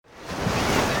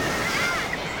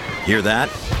Hear that?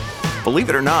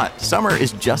 Believe it or not, summer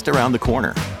is just around the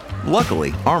corner.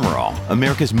 Luckily, Armor All,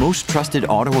 America's most trusted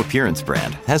auto appearance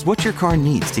brand, has what your car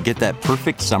needs to get that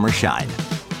perfect summer shine.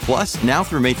 Plus, now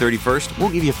through May 31st, we'll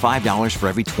give you $5 for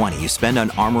every $20 you spend on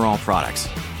Armor All products.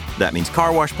 That means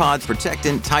car wash pods,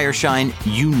 protectant, tire shine,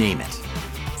 you name it.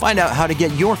 Find out how to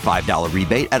get your $5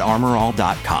 rebate at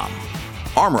armorall.com.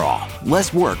 Armor All,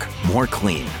 less work, more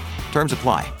clean. Terms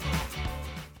apply.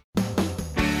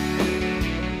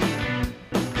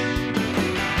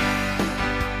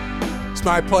 It's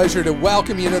my pleasure to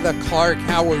welcome you to the Clark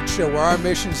Howard Show, where our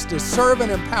mission is to serve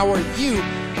and empower you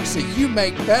so you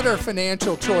make better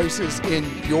financial choices in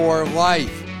your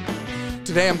life.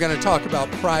 Today I'm going to talk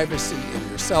about privacy in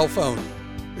your cell phone.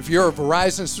 If you're a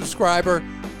Verizon subscriber,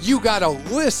 you got to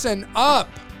listen up.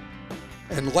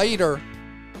 And later,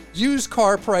 used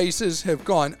car prices have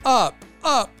gone up,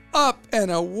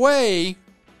 and away.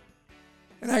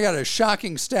 And I got a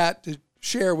shocking stat to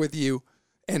share with you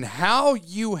and how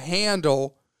you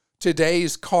handle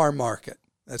today's car market.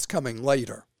 That's coming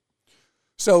later.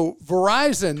 So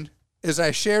Verizon, as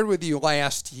I shared with you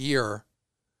last year,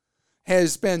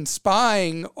 has been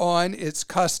spying on its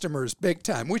customers big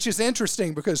time, which is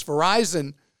interesting because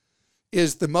Verizon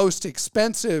is the most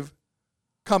expensive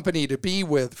company to be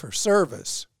with for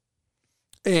service.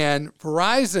 And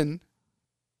Verizon,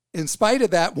 in spite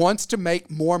of that, wants to make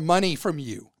more money from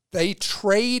you. They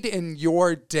trade in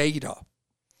your data.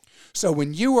 So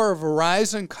when you are a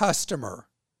Verizon customer,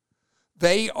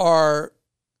 they are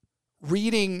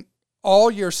reading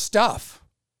all your stuff.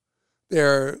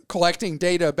 They're collecting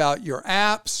data about your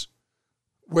apps,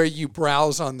 where you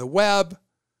browse on the web,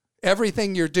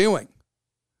 everything you're doing.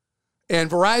 And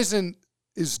Verizon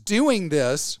is doing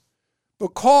this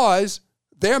because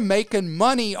they're making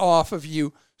money off of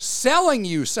you, selling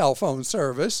you cell phone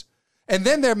service, and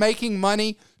then they're making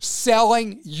money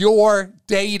selling your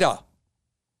data.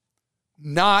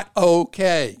 Not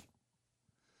okay.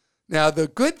 Now, the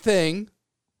good thing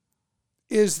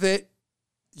is that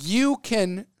you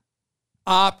can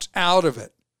opt out of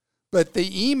it. But the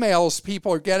emails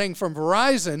people are getting from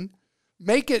Verizon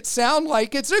make it sound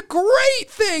like it's a great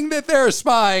thing that they're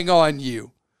spying on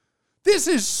you. This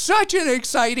is such an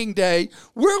exciting day.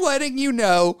 We're letting you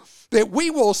know that we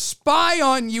will spy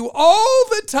on you all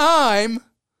the time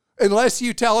unless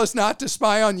you tell us not to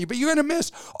spy on you. But you're going to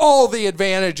miss all the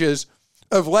advantages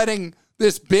of letting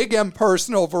this big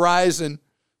impersonal Verizon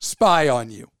spy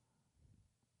on you.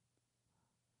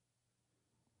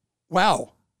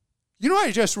 Wow. You know what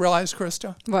I just realized,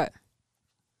 Krista? What?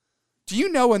 Do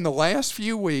you know in the last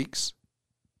few weeks,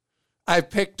 I've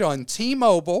picked on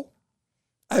T-Mobile,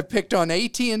 I've picked on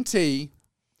AT&T,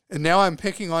 and now I'm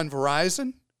picking on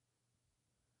Verizon?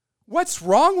 What's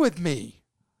wrong with me?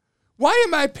 Why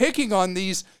am I picking on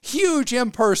these huge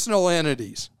impersonal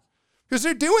entities? Because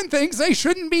they're doing things they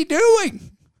shouldn't be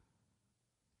doing.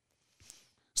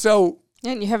 So.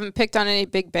 And you haven't picked on any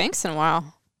big banks in a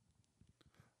while.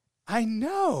 I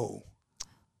know.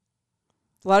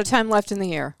 A lot of time left in the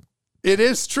year. It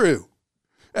is true.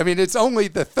 I mean, it's only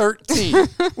the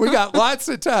 13th. We got lots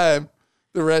of time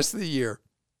the rest of the year.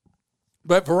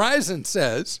 But Verizon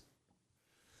says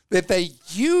that they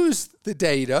use the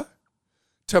data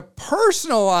to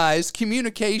personalize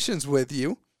communications with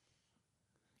you,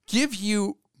 give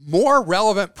you more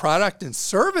relevant product and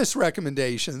service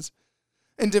recommendations,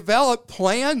 and develop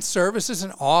planned services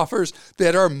and offers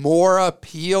that are more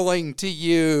appealing to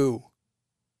you.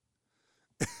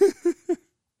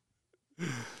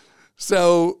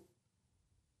 So,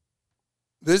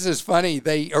 this is funny.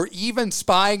 They are even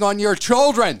spying on your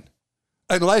children,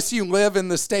 unless you live in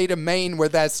the state of Maine where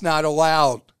that's not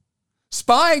allowed.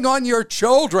 Spying on your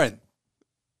children.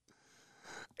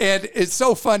 And it's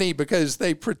so funny because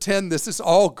they pretend this is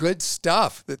all good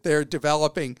stuff, that they're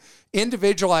developing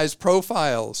individualized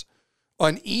profiles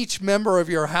on each member of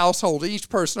your household, each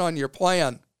person on your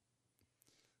plan.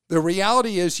 The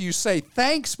reality is you say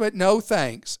thanks, but no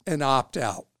thanks, and opt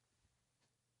out.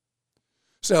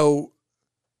 So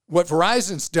what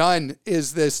Verizon's done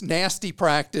is this nasty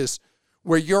practice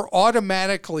where you're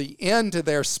automatically into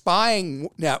their spying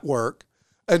network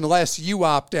unless you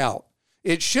opt out.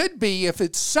 It should be, if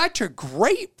it's such a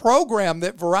great program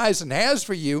that Verizon has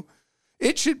for you,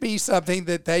 it should be something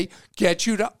that they get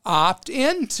you to opt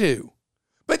into.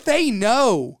 But they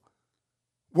know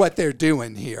what they're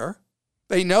doing here.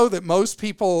 They know that most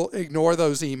people ignore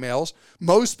those emails.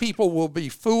 Most people will be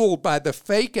fooled by the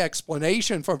fake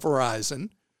explanation from Verizon,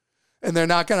 and they're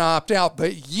not going to opt out.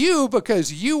 But you,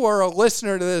 because you are a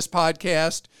listener to this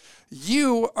podcast,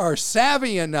 you are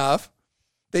savvy enough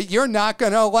that you're not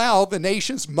going to allow the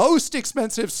nation's most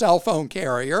expensive cell phone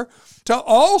carrier to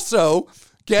also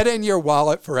get in your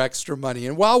wallet for extra money.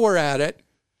 And while we're at it,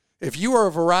 if you are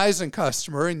a Verizon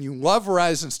customer and you love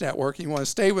Verizon's network and you want to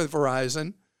stay with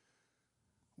Verizon,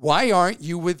 why aren't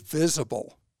you with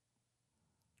Visible?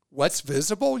 What's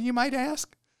Visible, you might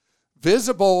ask?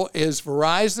 Visible is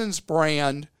Verizon's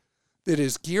brand that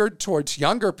is geared towards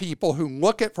younger people who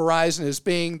look at Verizon as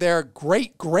being their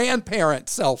great-grandparent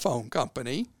cell phone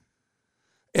company,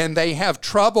 and they have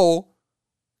trouble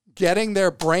getting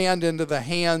their brand into the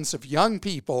hands of young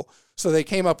people, so they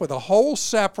came up with a whole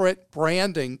separate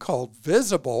branding called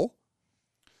Visible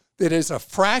that is a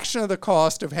fraction of the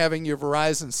cost of having your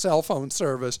Verizon cell phone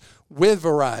service with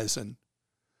Verizon.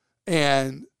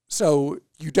 And so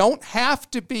you don't have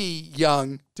to be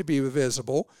young to be with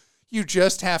Visible. You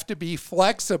just have to be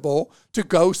flexible to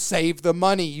go save the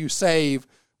money you save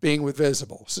being with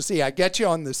Visible. So see, I get you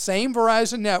on the same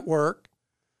Verizon network,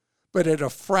 but at a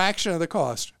fraction of the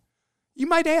cost. You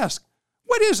might ask,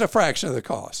 what is a fraction of the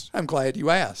cost? I'm glad you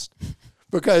asked.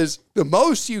 Because the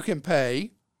most you can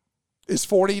pay is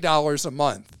 $40 a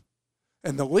month.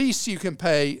 And the least you can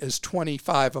pay is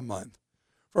 $25 a month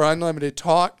for unlimited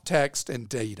talk, text, and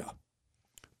data.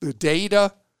 The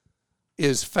data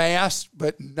is fast,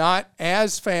 but not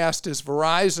as fast as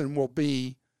Verizon will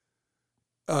be,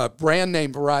 brand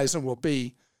name Verizon will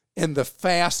be in the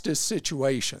fastest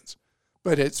situations.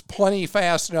 But it's plenty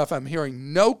fast enough. I'm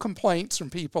hearing no complaints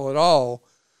from people at all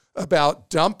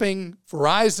about dumping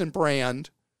Verizon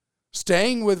brand,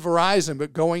 staying with Verizon,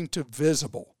 but going to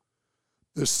Visible.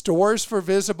 The stores for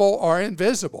Visible are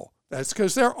invisible. That's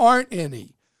because there aren't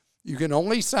any. You can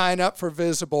only sign up for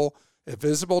Visible at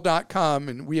visible.com,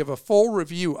 and we have a full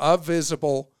review of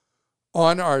Visible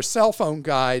on our cell phone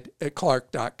guide at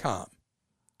clark.com.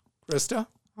 Krista?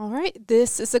 All right.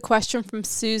 This is a question from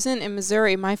Susan in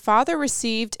Missouri. My father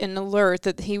received an alert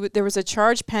that there was a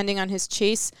charge pending on his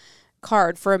Chase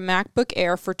card for a MacBook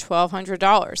Air for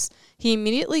 $1,200. He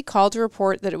immediately called to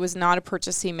report that it was not a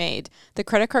purchase he made. The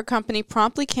credit card company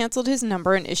promptly canceled his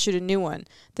number and issued a new one.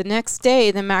 The next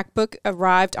day, the MacBook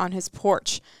arrived on his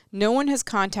porch. No one has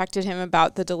contacted him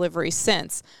about the delivery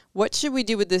since. What should we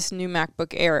do with this new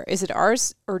MacBook Air? Is it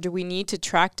ours, or do we need to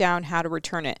track down how to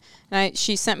return it? And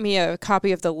she sent me a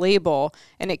copy of the label,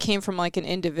 and it came from like an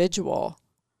individual.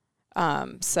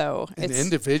 So an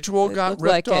individual got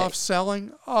ripped off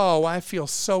selling? Oh, I feel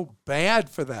so bad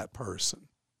for that person.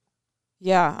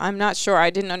 Yeah, I'm not sure. I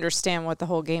didn't understand what the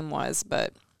whole game was,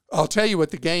 but I'll tell you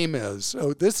what the game is.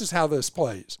 So this is how this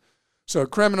plays. So a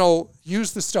criminal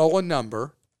used the stolen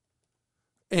number,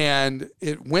 and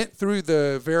it went through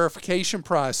the verification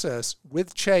process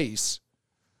with Chase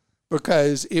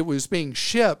because it was being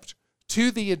shipped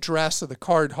to the address of the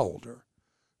cardholder.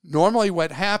 Normally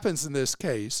what happens in this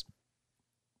case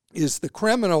is the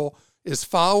criminal is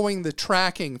following the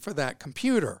tracking for that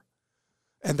computer,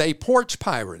 and they porch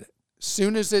pirate it. As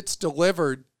soon as it's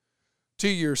delivered to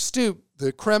your stoop,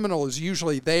 the criminal is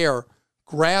usually there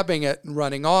grabbing it and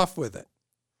running off with it.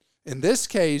 In this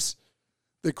case,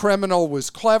 the criminal was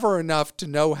clever enough to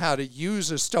know how to use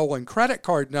a stolen credit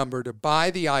card number to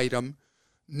buy the item,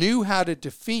 knew how to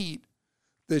defeat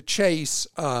the Chase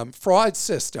fraud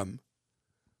system,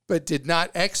 but did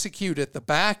not execute at the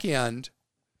back end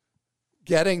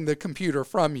getting the computer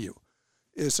from you.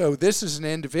 So this is an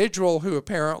individual who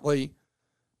apparently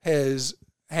has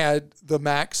had the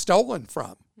Mac stolen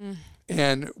from.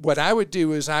 And what I would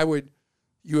do is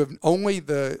you have only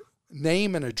the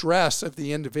name and address of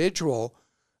the individual.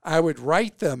 I would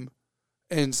write them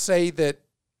and say that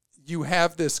you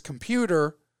have this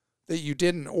computer that you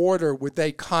didn't order. Would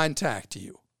they contact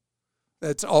you?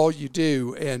 That's all you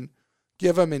do. And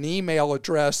give them an email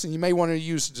address, and you may want to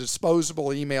use a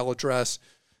disposable email address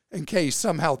in case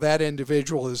somehow that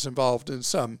individual is involved in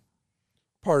some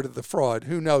part of the fraud.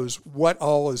 Who knows what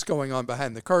all is going on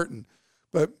behind the curtain.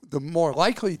 But the more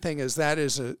likely thing is that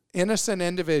is an innocent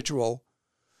individual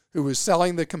who was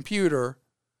selling the computer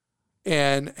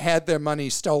and had their money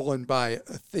stolen by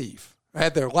a thief,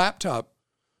 had their laptop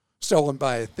stolen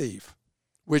by a thief,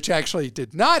 which actually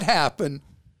did not happen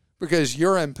because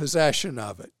you're in possession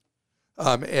of it.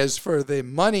 As for the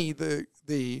money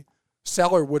the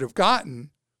seller would have gotten,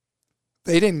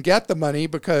 they didn't get the money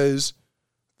because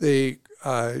the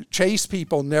Chase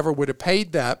people never would have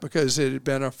paid that because it had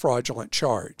been a fraudulent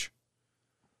charge.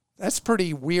 That's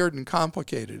pretty weird and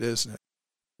complicated, isn't it?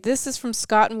 This is from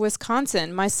Scott in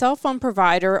Wisconsin. My cell phone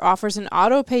provider offers an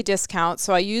auto pay discount,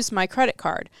 so I used my credit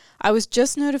card. I was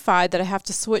just notified that I have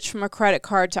to switch from a credit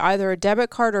card to either a debit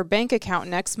card or bank account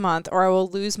next month, or I will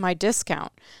lose my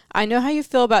discount. I know how you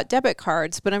feel about debit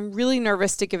cards, but I'm really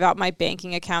nervous to give out my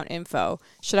banking account info.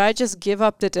 Should I just give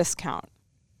up the discount?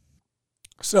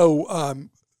 So,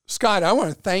 Scott, I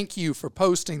want to thank you for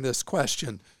posting this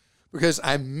question, because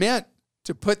I meant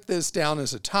to put this down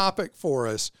as a topic for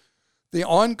us. The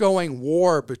ongoing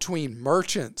war between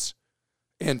merchants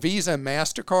and Visa and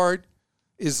MasterCard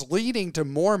is leading to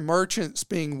more merchants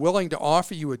being willing to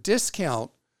offer you a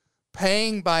discount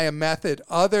paying by a method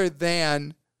other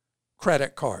than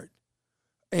credit card.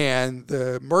 And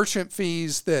the merchant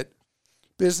fees that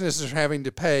businesses are having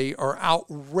to pay are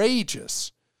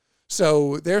outrageous.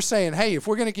 So they're saying, hey, if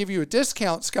we're going to give you a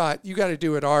discount, Scott, you got to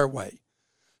do it our way.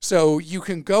 So you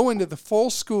can go into the full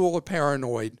school of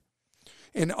paranoid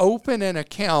and open an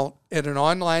account at an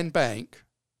online bank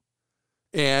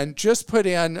and just put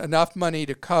in enough money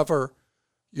to cover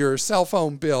your cell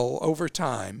phone bill over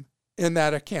time in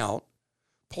that account,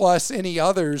 plus any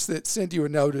others that send you a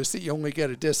notice that you only get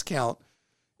a discount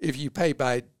if you pay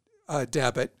by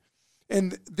debit.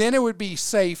 And then it would be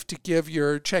safe to give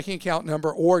your checking account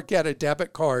number or get a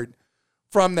debit card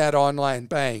from that online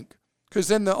bank, because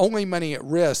then the only money at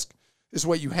risk is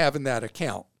what you have in that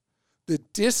account. The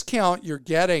discount you're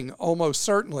getting, almost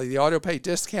certainly, the auto pay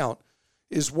discount,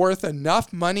 is worth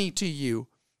enough money to you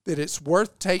that it's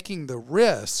worth taking the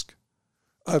risk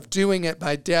of doing it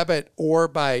by debit or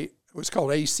by what's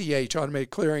called ACH, Automated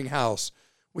Clearinghouse,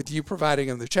 with you providing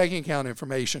them the checking account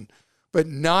information, but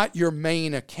not your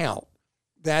main account.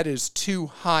 That is too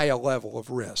high a level of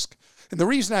risk. And the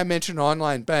reason I mention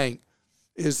online bank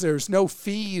is there's no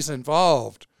fees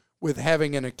involved with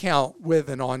having an account with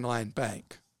an online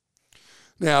bank.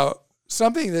 Now,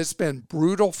 something that's been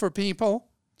brutal for people,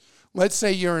 let's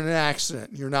say you're in an accident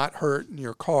and you're not hurt in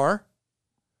your car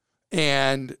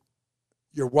and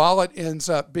your wallet ends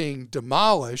up being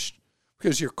demolished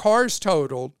because your car's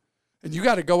totaled and you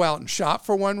got to go out and shop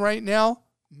for one right now.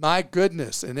 My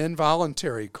goodness, an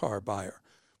involuntary car buyer.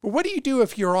 But what do you do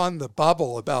if you're on the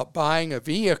bubble about buying a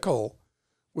vehicle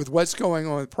with what's going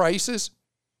on with prices?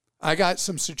 I got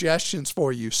some suggestions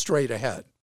for you straight ahead.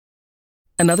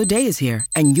 Another day is here,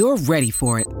 and you're ready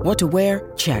for it. What to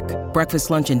wear? Check.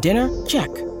 Breakfast, lunch, and dinner?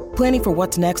 Check. Planning for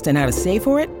what's next and how to save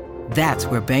for it? That's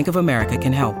where Bank of America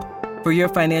can help. For your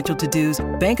financial to-dos,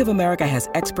 Bank of America has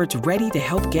experts ready to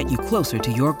help get you closer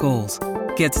to your goals.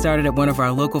 Get started at one of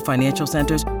our local financial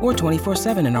centers or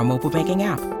 24/7 in our mobile banking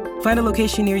app. Find a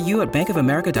location near you at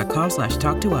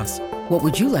bankofamerica.com/talktous. What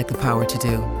would you like the power to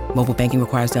do? Mobile banking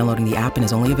requires downloading the app and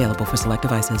is only available for select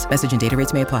devices. Message and data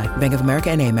rates may apply. Bank of America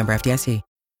N.A., member FDIC.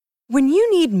 When you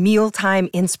need mealtime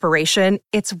inspiration,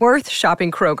 it's worth shopping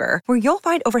Kroger, where you'll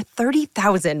find over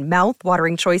 30,000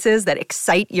 mouth-watering choices that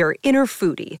excite your inner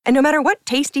foodie. And no matter what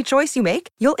tasty choice you make,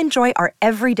 you'll enjoy our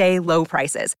everyday low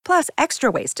prices, plus extra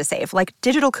ways to save, like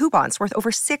digital coupons worth over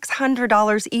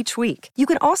 $600 each week. You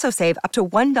can also save up to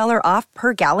 $1 off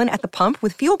per gallon at the pump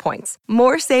with fuel points.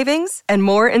 More savings and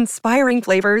more inspiring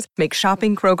flavors make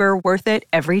shopping Kroger worth it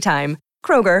every time.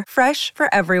 Kroger, fresh for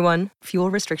everyone.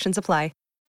 Fuel restrictions apply.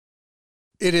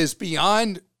 It is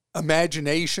beyond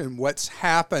imagination what's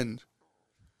happened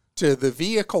to the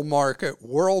vehicle market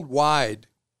worldwide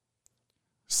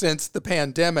since the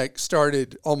pandemic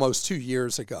started almost 2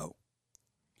 years ago.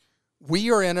 We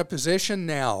are in a position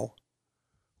now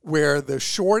where the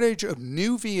shortage of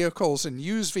new vehicles and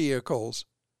used vehicles,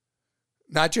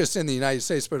 not just in the United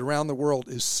States, but around the world,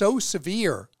 is so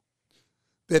severe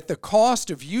that the cost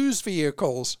of used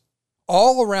vehicles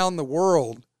all around the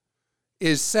world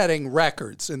is setting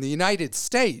records. In the United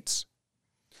States,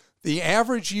 the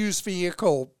average used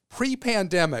vehicle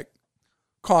pre-pandemic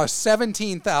cost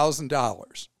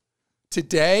 $17,000.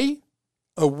 Today,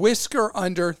 a whisker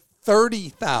under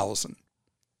 $30,000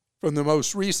 from the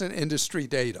most recent industry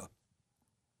data.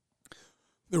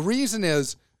 The reason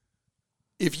is,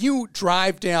 if you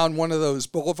drive down one of those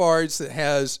boulevards that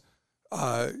has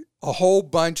a whole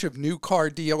bunch of new car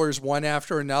dealers one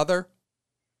after another,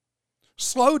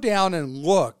 slow down and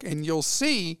look, and you'll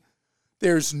see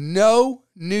there's no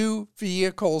new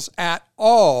vehicles at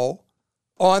all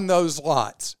on those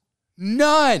lots.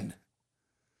 None.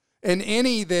 And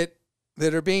any that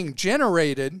are being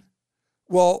generated,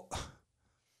 well,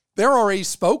 they're already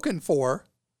spoken for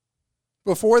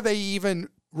before they even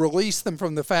release them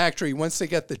from the factory once they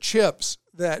get the chips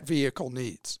that vehicle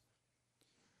needs.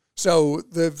 So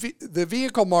the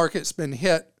vehicle market's been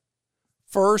hit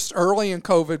first, early in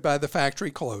COVID by the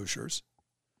factory closures.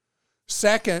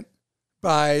 Second,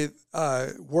 by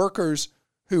workers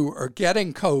who are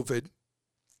getting COVID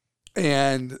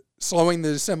and slowing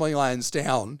the assembly lines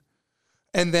down.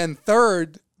 And then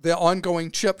third, the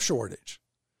ongoing chip shortage.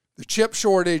 The chip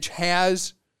shortage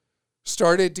has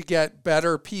started to get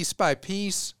better piece by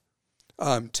piece.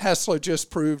 Tesla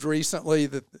just proved recently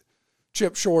that the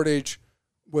chip shortage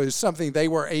was something they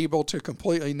were able to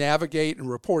completely navigate and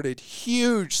reported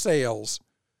huge sales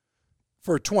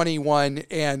for 21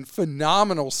 and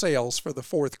phenomenal sales for the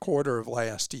fourth quarter of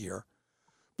last year.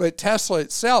 But Tesla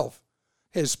itself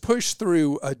has pushed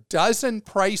through a dozen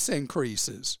price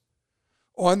increases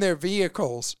on their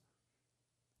vehicles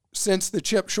since the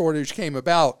chip shortage came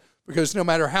about, because no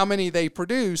matter how many they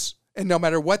produce and no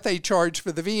matter what they charge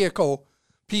for the vehicle,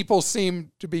 people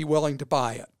seem to be willing to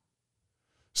buy it.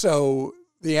 So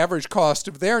the average cost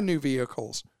of their new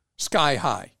vehicles, sky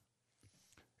high.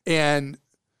 And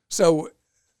so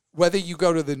whether you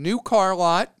go to the new car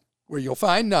lot where you'll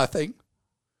find nothing,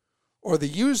 or the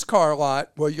used car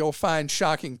lot where you'll find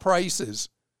shocking prices,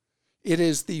 it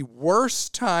is the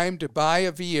worst time to buy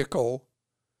a vehicle.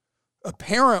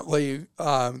 Apparently,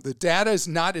 the data is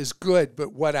not as good,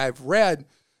 but what I've read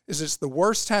is it's the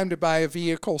worst time to buy a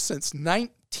vehicle since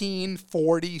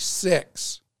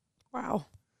 1946. Wow.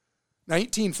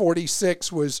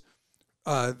 1946 was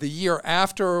the year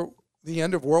after the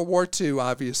end of World War II,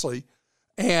 obviously,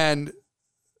 and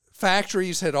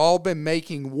factories had all been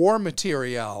making war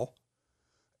material,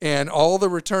 and all the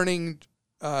returning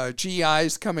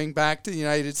GIs coming back to the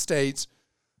United States,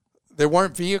 there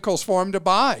weren't vehicles for them to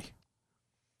buy.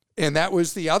 And that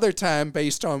was the other time,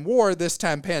 based on war, this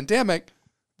time pandemic,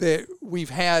 that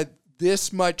we've had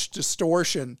this much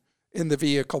distortion in the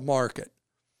vehicle market.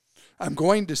 I'm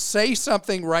going to say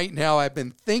something right now I've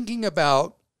been thinking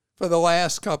about for the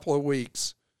last couple of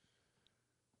weeks,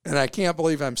 and I can't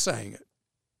believe I'm saying it.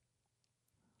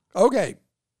 Okay.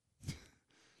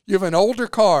 You have an older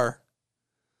car,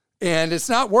 and it's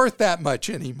not worth that much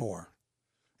anymore,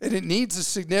 and it needs a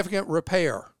significant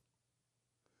repair.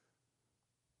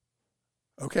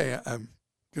 Okay, I'm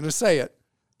going to say it.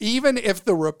 Even if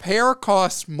the repair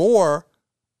costs more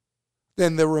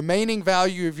than the remaining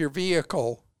value of your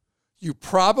vehicle, you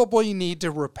probably need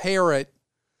to repair it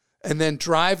and then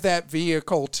drive that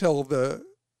vehicle till the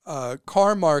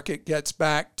car market gets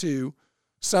back to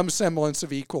some semblance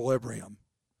of equilibrium,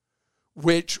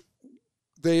 which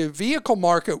the vehicle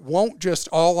market won't just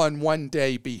all on one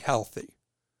day be healthy,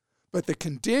 but the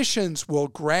conditions will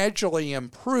gradually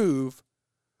improve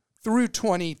through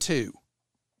 22.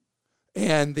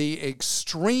 And the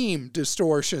extreme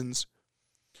distortions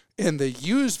in the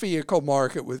used vehicle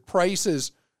market with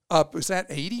prices up, is that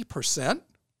 80%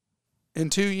 in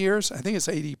 2 years? I think it's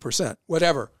 80%,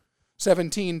 whatever.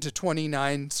 17 to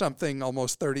 29 something,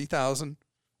 almost 30,000.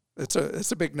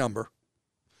 It's a big number.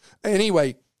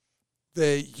 Anyway,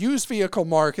 the used vehicle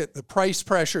market, the price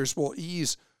pressures will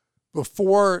ease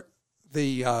before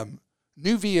the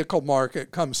new vehicle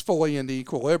market comes fully into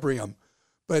equilibrium.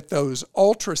 But those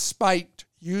ultra spiked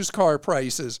used car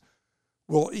prices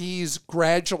will ease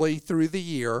gradually through the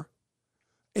year.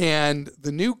 And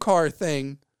the new car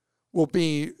thing will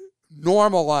be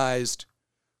normalized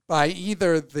by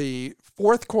either the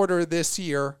fourth quarter of this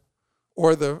year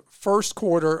or the first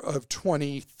quarter of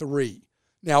 23.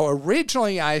 Now,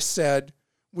 originally I said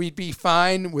we'd be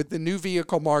fine with the new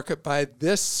vehicle market by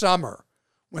this summer.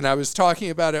 When I was talking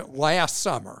about it last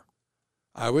summer,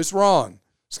 I was wrong.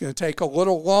 It's going to take a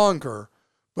little longer,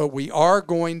 but we are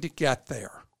going to get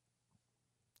there.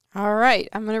 All right.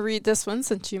 I'm going to read this one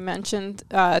since you mentioned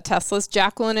Teslas.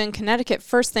 Jacqueline in Connecticut.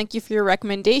 First, thank you for your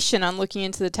recommendation on looking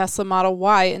into the Tesla Model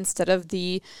Y instead of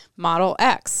the Model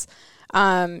X.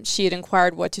 She had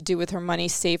inquired what to do with her money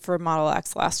saved for Model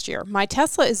X last year. My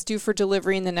Tesla is due for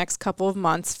delivery in the next couple of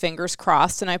months, fingers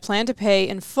crossed, and I plan to pay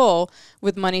in full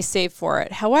with money saved for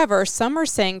it. However, some are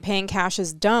saying paying cash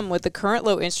is dumb with the current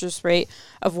low interest rate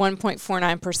of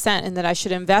 1.49% and that I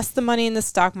should invest the money in the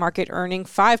stock market earning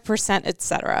 5%,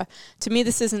 etc. To me,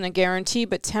 this isn't a guarantee,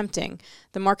 but tempting.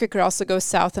 The market could also go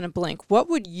south in a blink. What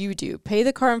would you do? Pay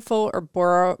the car in full or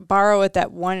borrow at that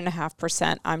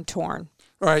 1.5%? I'm torn.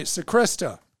 All right, so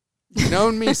Krista, you've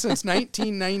known me since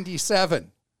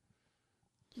 1997.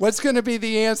 What's going to be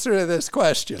the answer to this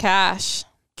question? Cash.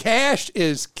 Cash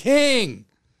is king.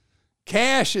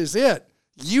 Cash is it.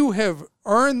 You have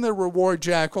earned the reward,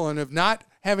 Jacqueline, of not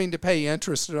having to pay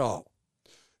interest at all.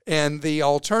 And the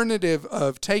alternative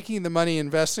of taking the money,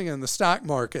 investing in the stock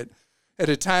market at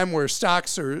a time where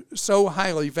stocks are so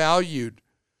highly valued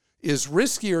is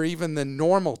riskier even than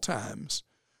normal times.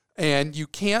 And you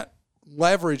can't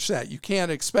leverage that. You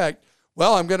can't expect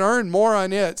well, I'm going to earn more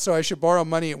on it, so I should borrow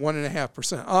money at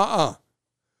 1.5%.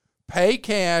 Pay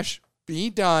cash, be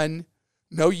done.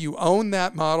 Know you own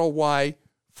that Model Y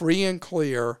free and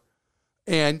clear,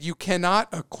 and you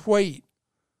cannot equate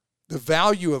the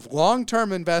value of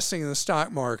long-term investing in the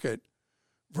stock market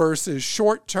versus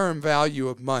short-term value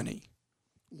of money.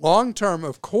 Long-term,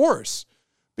 of course,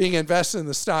 being invested in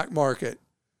the stock market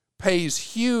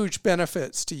pays huge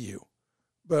benefits to you.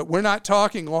 But we're not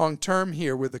talking long-term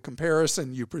here with the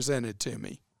comparison you presented to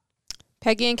me.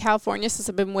 Peggy in California says,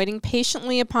 I've been waiting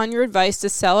patiently upon your advice to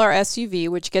sell our SUV,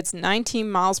 which gets 19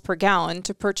 miles per gallon,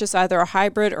 to purchase either a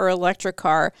hybrid or electric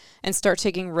car and start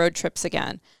taking road trips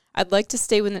again. I'd like to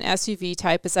stay with an SUV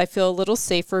type as I feel a little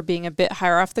safer being a bit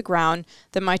higher off the ground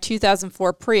than my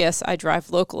 2004 Prius I drive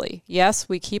locally. Yes,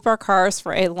 we keep our cars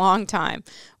for a long time.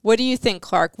 What do you think,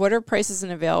 Clark? What are prices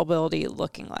and availability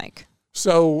looking like?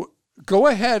 So go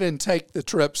ahead and take the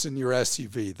trips in your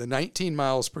SUV, the 19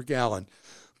 miles per gallon,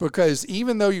 because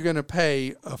even though you're going to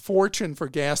pay a fortune for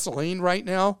gasoline right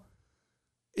now,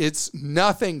 it's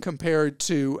nothing compared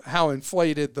to how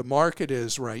inflated the market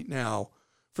is right now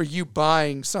for you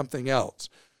buying something else.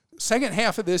 Second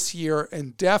half of this year,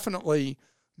 and definitely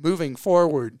moving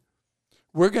forward,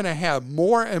 we're going to have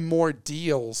more and more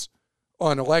deals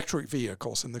on electric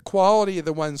vehicles, and the quality of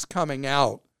the ones coming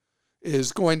out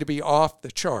is going to be off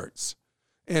the charts.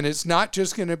 And it's not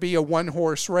just going to be a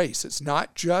one-horse race. It's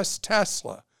not just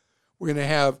Tesla. We're going to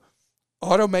have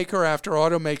automaker after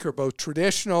automaker, both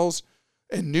traditionals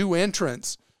and new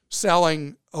entrants,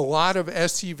 selling a lot of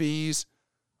SUVs,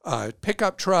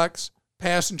 pickup trucks,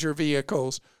 passenger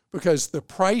vehicles, because the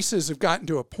prices have gotten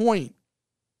to a point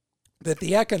that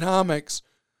the economics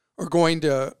are going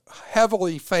to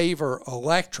heavily favor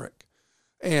electric.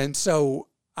 And so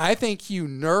I think you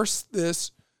nurse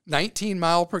this 19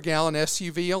 mile per gallon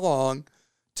SUV along,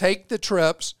 take the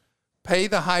trips, pay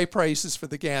the high prices for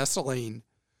the gasoline,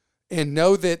 and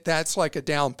know that that's like a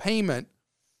down payment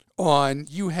on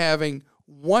you having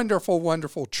wonderful,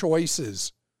 wonderful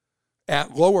choices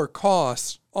at lower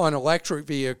costs on electric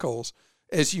vehicles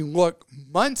as you look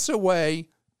months away,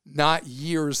 not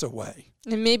years away.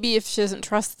 And maybe if she doesn't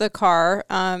trust the car,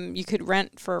 you could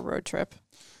rent for a road trip.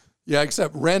 Yeah,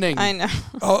 except renting. I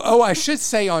know. I should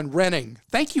say on renting.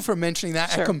 Thank you for mentioning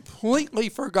that. Sure. I completely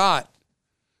forgot.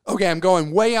 Okay, I'm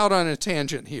going way out on a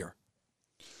tangent here.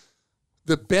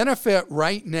 The benefit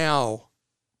right now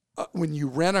when you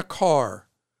rent a car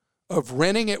of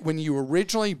renting it when you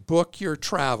originally book your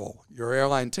travel, your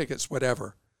airline tickets,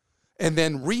 whatever, and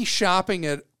then reshopping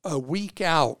it a week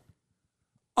out,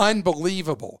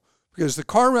 unbelievable. Because the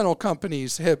car rental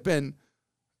companies have been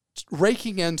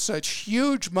raking in such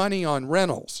huge money on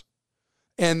rentals.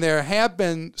 And there have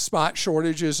been spot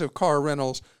shortages of car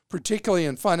rentals, particularly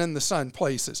in fun in the sun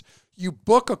places. You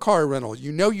book a car rental,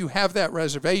 you know you have that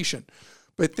reservation,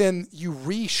 but then you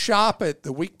reshop it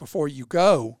the week before you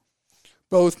go.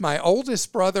 Both my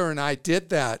oldest brother and I did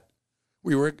that.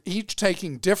 We were each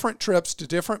taking different trips to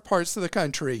different parts of the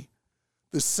country.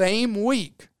 The same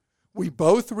week, we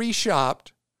both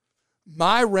reshopped.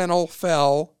 My rental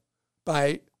fell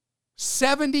by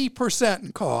 70%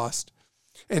 in cost,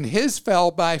 and his fell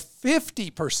by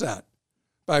 50%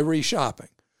 by reshopping.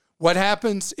 What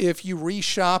happens if you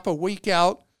reshop a week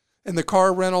out and the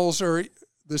car rentals are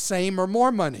the same or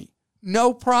more money?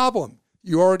 No problem.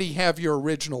 You already have your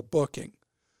original booking.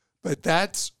 But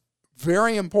that's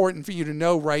very important for you to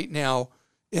know right now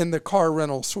in the car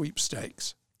rental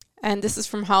sweepstakes. And this is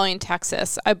from Holly in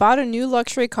Texas. I bought a new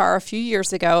luxury car a few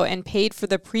years ago and paid for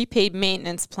the prepaid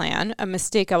maintenance plan, a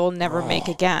mistake I will never make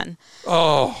again.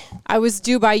 I was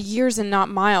due by years and not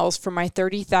miles for my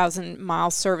 30,000 mile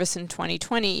service in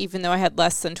 2020, even though I had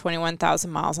less than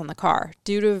 21,000 miles on the car.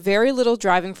 Due to very little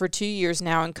driving for 2 years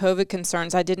now and COVID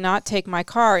concerns, I did not take my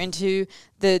car into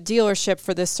the dealership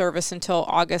for this service until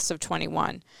August of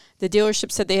 21. The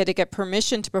dealership said they had to get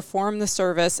permission to perform the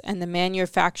service, and the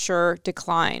manufacturer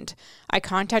declined. I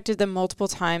contacted them multiple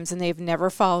times, and they've never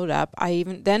followed up. I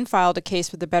even then filed a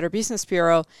case with the Better Business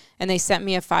Bureau, and they sent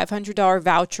me a $500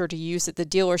 voucher to use at the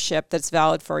dealership that's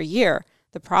valid for a year.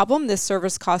 The problem? This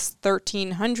service costs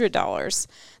 $1,300.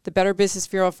 The Better Business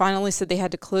Bureau finally said they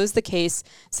had to close the case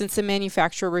since the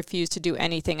manufacturer refused to do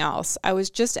anything else. I was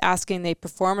just asking they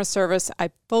perform a service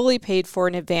I fully paid for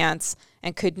in advance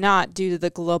and could not due to the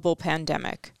global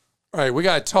pandemic. All right, we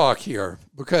got to talk here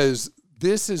because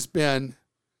this has been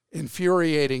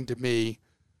infuriating to me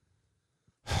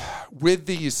with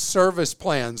these service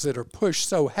plans that are pushed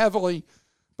so heavily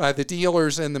by the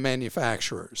dealers and the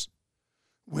manufacturers.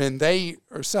 When they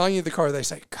are selling you the car, they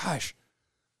say, gosh,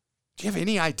 Do you have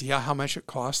any idea how much it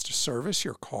costs to service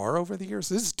your car over the years?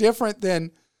 This is different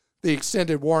than the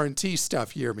extended warranty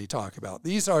stuff you hear me talk about.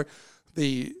 These are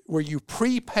where you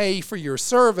prepay for your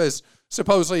service,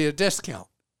 supposedly a discount.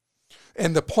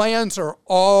 And the plans are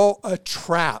all a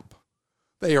trap.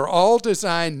 They are all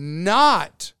designed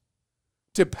not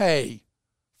to pay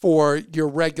for your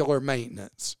regular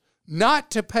maintenance, not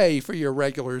to pay for your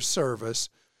regular service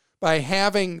by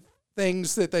having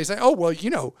things that they say, oh, well,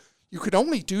 you could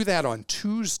only do that on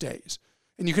Tuesdays,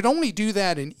 and you could only do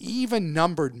that in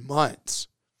even-numbered months.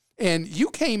 And you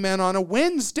came in on a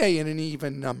Wednesday in an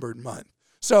even-numbered month,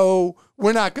 so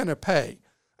we're not going to pay.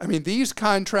 I mean, these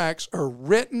contracts are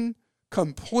written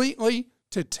completely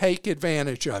to take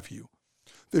advantage of you.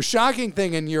 The shocking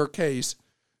thing in your case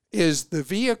is the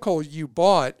vehicle you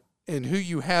bought and who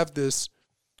you have this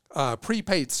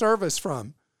prepaid service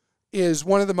from is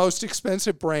one of the most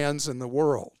expensive brands in the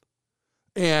world.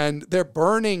 And they're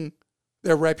burning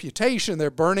their reputation. They're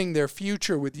burning their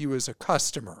future with you as a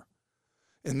customer.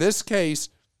 In this case,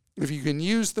 if you can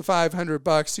use the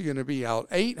 $500, you're going to be out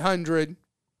 $800,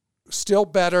 still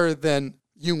better than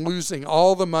you losing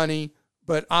all the money,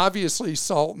 but obviously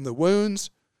salt in the wounds.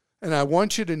 And I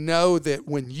want you to know that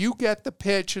when you get the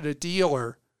pitch at a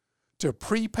dealer to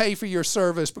prepay for your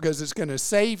service because it's going to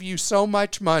save you so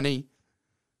much money,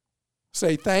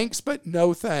 say thanks, but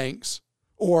no thanks.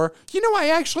 Or, I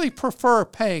actually prefer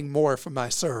paying more for my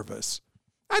service.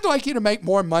 I'd like you to make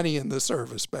more money in the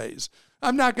service bays.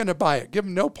 I'm not going to buy it. Give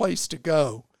them no place to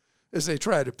go as they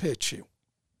try to pitch you.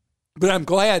 But I'm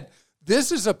glad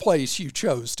this is a place you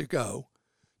chose to go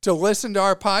to listen to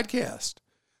our podcast.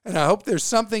 And I hope there's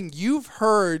something you've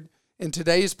heard in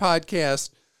today's podcast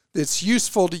that's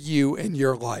useful to you in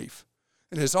your life.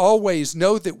 And as always,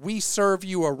 know that we serve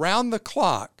you around the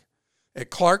clock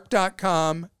at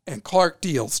Clark.com and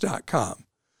ClarkDeals.com.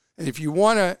 And if you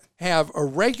want to have a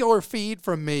regular feed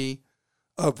from me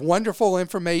of wonderful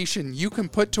information you can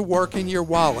put to work in your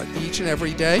wallet each and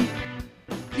every day,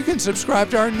 you can subscribe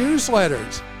to our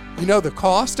newsletters. You know the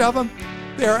cost of them?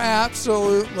 They're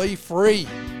absolutely free.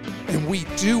 And we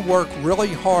do work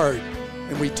really hard,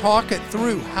 and we talk it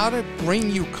through how to bring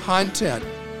you content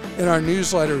in our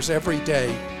newsletters every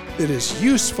day that is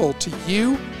useful to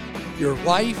you, your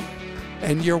life,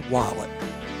 and your wallet.